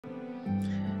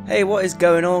Hey, what is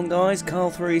going on, guys?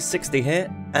 Carl360 here,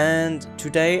 and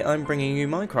today I'm bringing you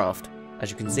Minecraft.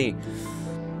 As you can see,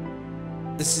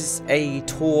 this is a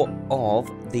tour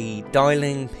of the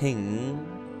dialing ping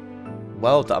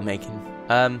world that I'm making.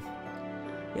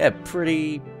 Yeah,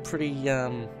 pretty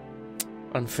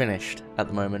unfinished at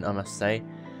the moment, I must say.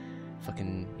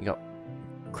 You got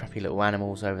crappy little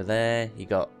animals over there. You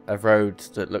got a road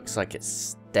that looks like it's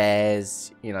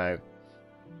stairs. You know,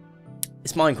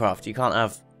 it's Minecraft. You can't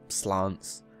have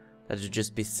slants. That'd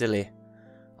just be silly.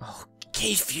 Oh,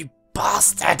 Keith, you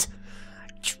bastard!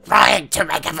 Trying to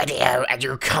make a video and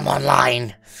you come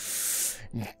online.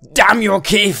 Damn you,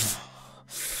 Keith!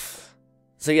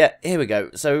 So yeah, here we go.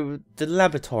 So the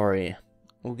laboratory.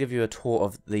 We'll give you a tour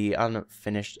of the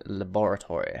unfinished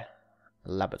laboratory.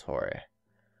 Shitty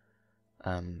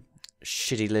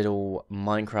little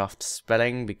Minecraft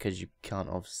spelling because you can't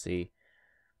obviously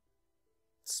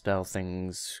spell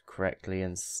things correctly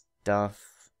and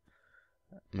stuff.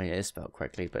 I mean, it is spelled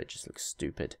correctly, but it just looks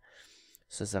stupid.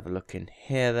 So let's have a look in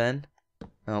here then.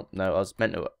 Oh no, I was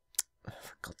meant to,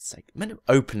 for God's sake, meant to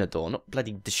open the door, not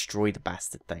bloody destroy the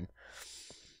bastard thing.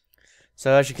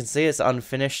 So as you can see, it's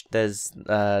unfinished. There's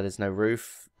no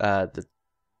roof. The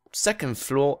second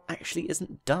floor actually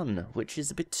isn't done, which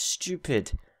is a bit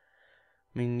stupid.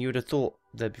 I mean, you would have thought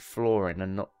there'd be flooring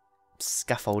and not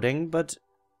scaffolding, but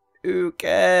who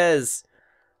cares?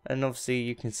 And obviously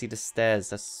you can see the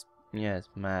stairs. That's, yeah, it's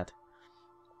mad.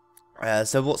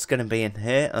 So what's going to be in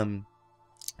here? I'm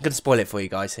going to spoil it for you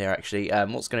guys here, actually.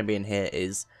 What's going to be in here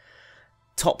is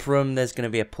top room. There's going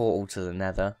to be a portal to the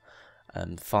nether.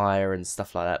 Fire and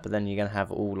stuff like that, but then you're gonna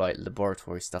have all like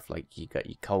laboratory stuff, like you got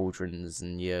your cauldrons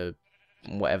and your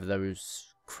whatever those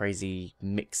crazy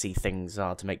mixy things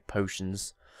are to make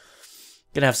potions.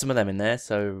 Gonna have some of them in there,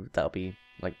 so that'll be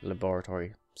like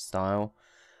laboratory style.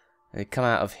 They come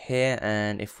out of here,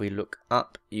 and if we look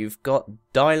up, you've got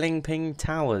dialing ping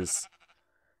towers.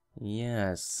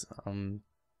 Yes,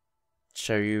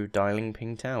 show you dialing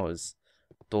ping towers.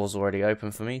 Door's already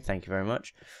open for me. Thank you very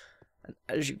much. And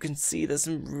as you can see, there's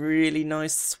some really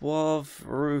nice suave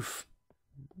roof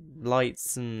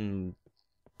lights and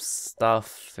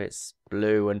stuff. It's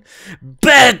blue and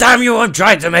damn you! I'm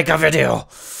trying to make a video.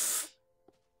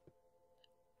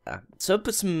 So I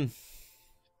put some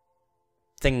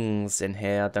things in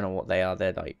here. I don't know what they are.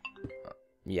 They're like,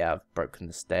 yeah, I've broken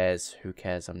the stairs. Who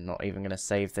cares? I'm not even gonna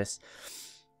save this.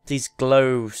 These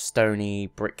glow stony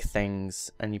brick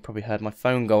things, and you probably heard my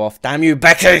phone go off. Damn you,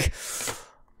 Becky!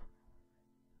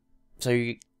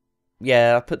 So,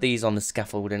 yeah, I put these on the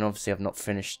scaffolding. Obviously, I've not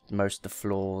finished most of the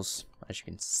floors. As you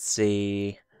can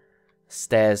see,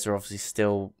 stairs are obviously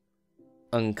still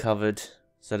uncovered,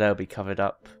 so they'll be covered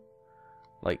up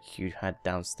like you had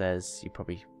downstairs. You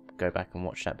probably go back and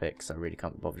watch that bit because I really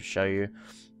can't bother to show you.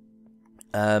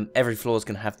 Every floor is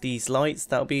going to have these lights.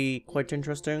 That'll be quite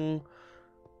interesting.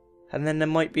 And then there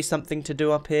might be something to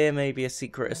do up here. Maybe a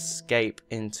secret escape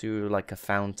into like a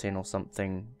fountain or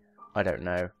something. I don't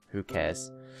know. Who cares?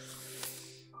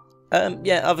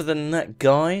 Yeah, other than that,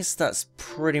 guys, that's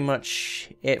pretty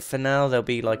much it for now. There'll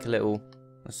be like a little...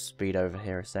 Let's speed over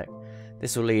here a sec.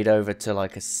 This will lead over to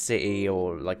like a city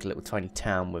or like a little tiny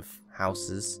town with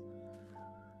houses.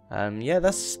 Yeah,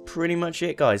 that's pretty much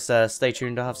it, guys. Stay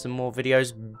tuned to have some more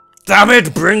videos. Damn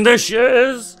it, bring the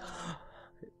shares!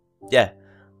 Yeah,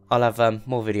 I'll have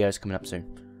more videos coming up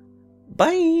soon.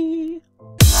 Bye!